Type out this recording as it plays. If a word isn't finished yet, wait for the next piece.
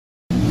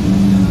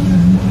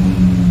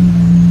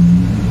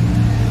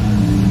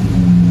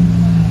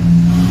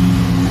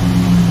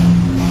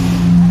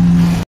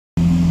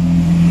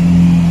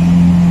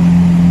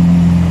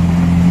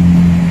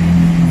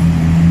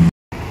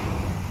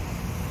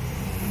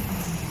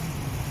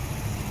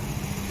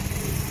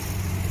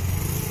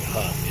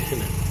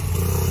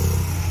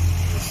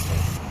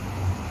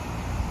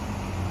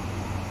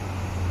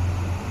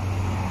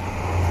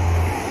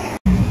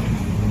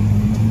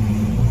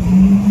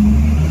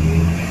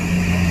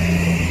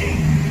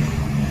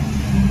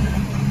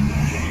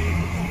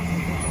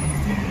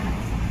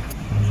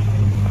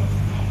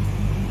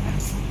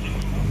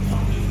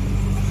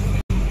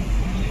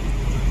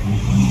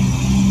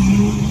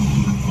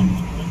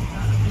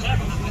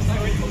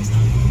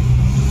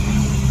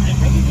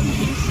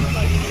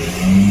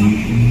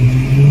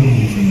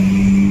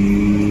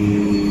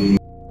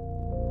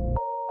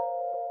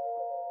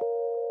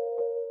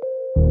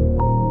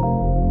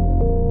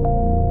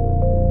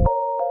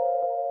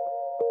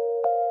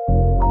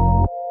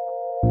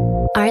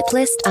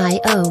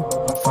Artlist.io.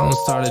 Phone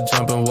started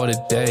jumping, what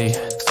a day.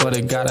 Swear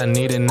to God I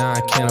need it now,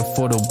 I can't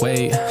afford to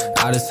wait.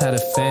 I just had a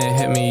fan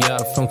hit me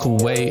up from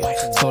Kuwait.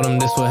 Told him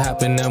this would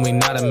happen and we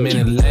not a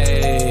minute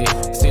late.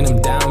 Seen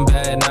him down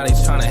bad, now they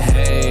tryna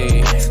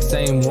hate.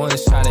 Same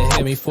ones try to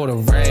hit me for the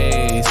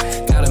raise.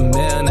 Got a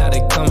mill, now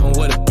they coming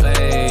with a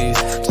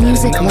blaze.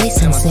 Music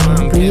licensing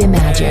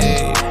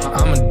reimagined.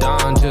 I'm a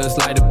Don just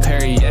like the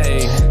Perrier.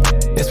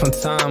 It's my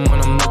time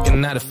when I'm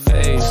looking at a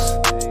face.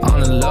 On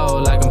the low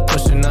like I'm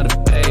pushing up the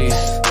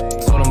bass.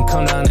 Told him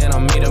come down and I'll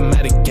meet him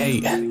at a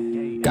gate.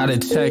 Got a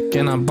check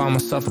and I bought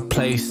myself a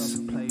place.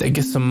 They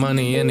get some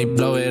money and they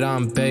blow it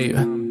on bait. I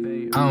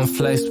don't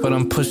flex but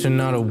I'm pushing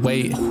all the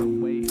weight.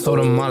 Told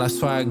them all I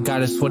swear I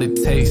got it's what it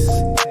takes.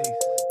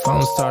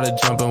 Phone started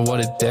jumping, what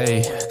a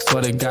day.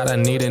 Swear to God I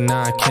need it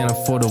now, I can't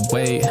afford to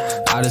wait.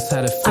 I just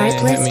had a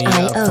fan hit me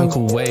up from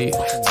Kuwait.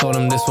 Told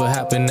him this would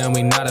happen and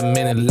we not a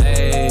minute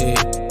late.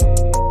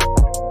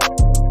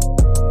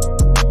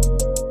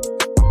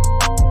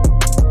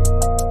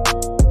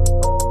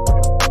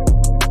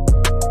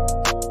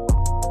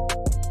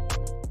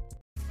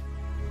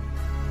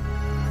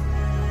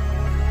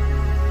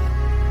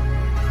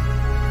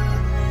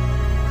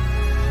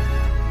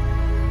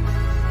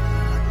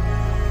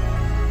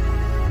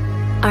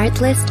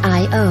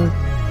 Artlist.io.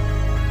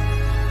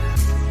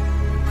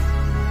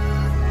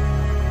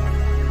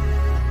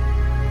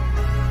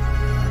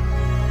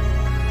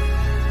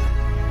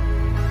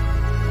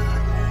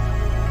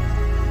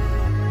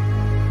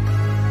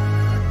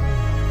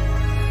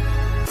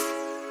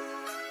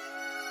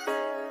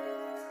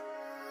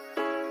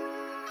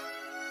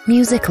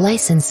 Music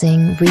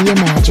licensing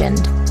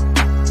reimagined.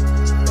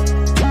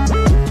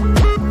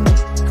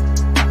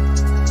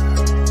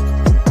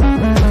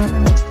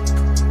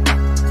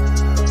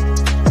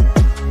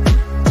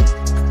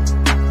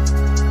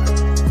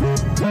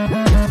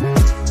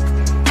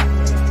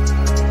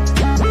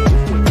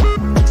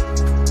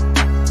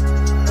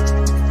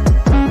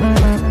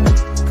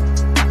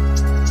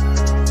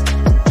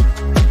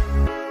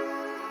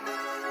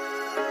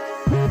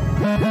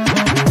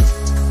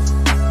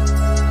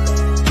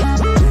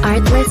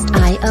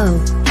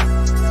 Artlist.io.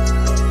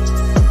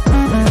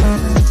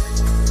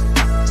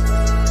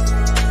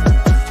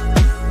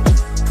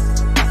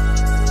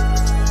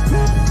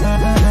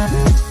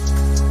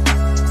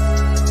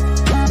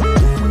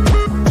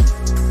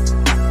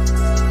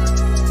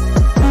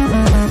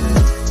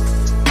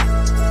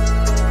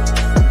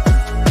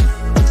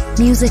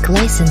 Music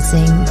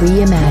licensing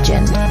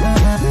reimagined.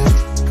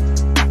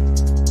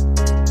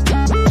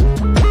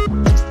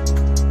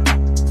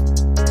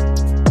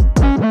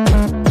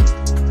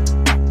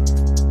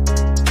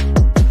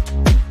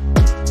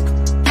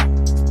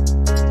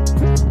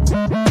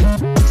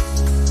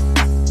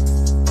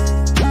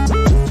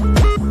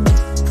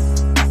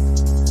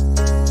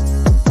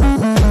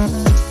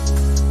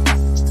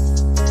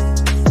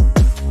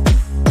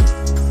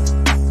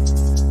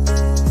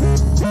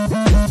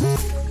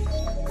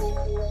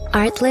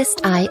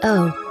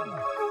 Artlist.io.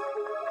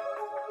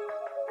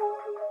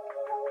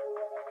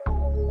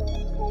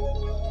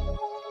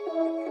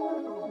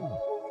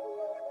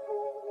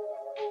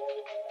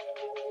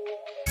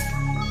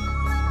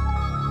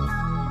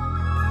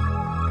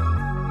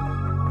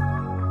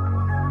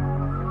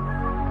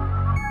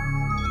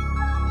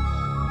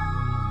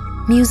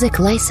 Music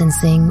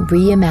licensing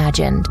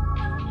reimagined.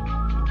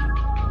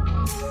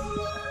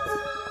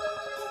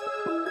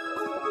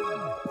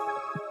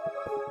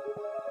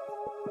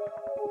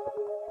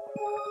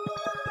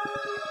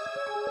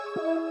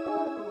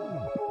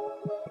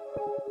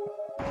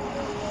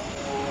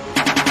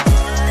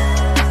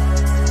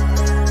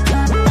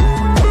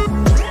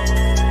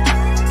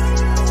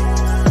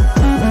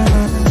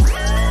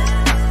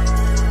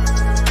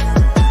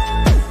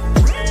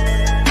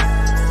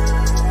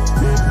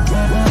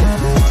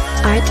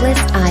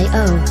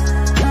 Artlist.io.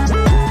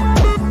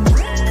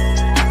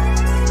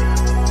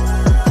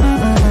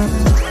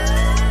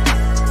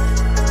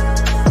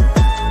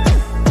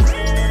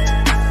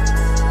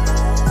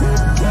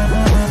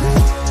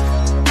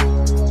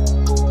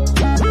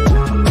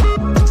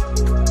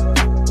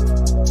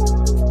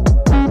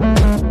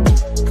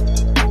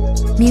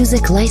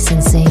 Music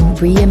licensing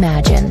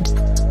reimagined.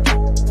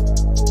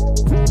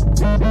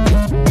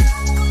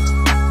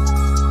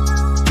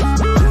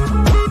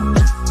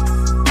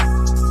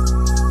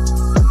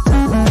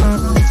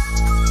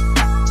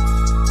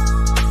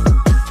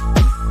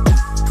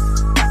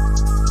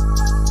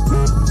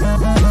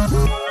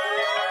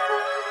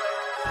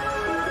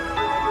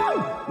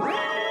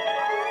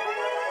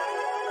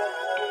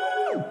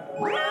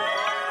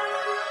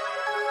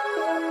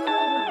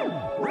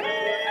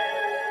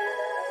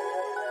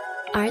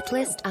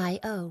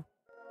 Artlist.io.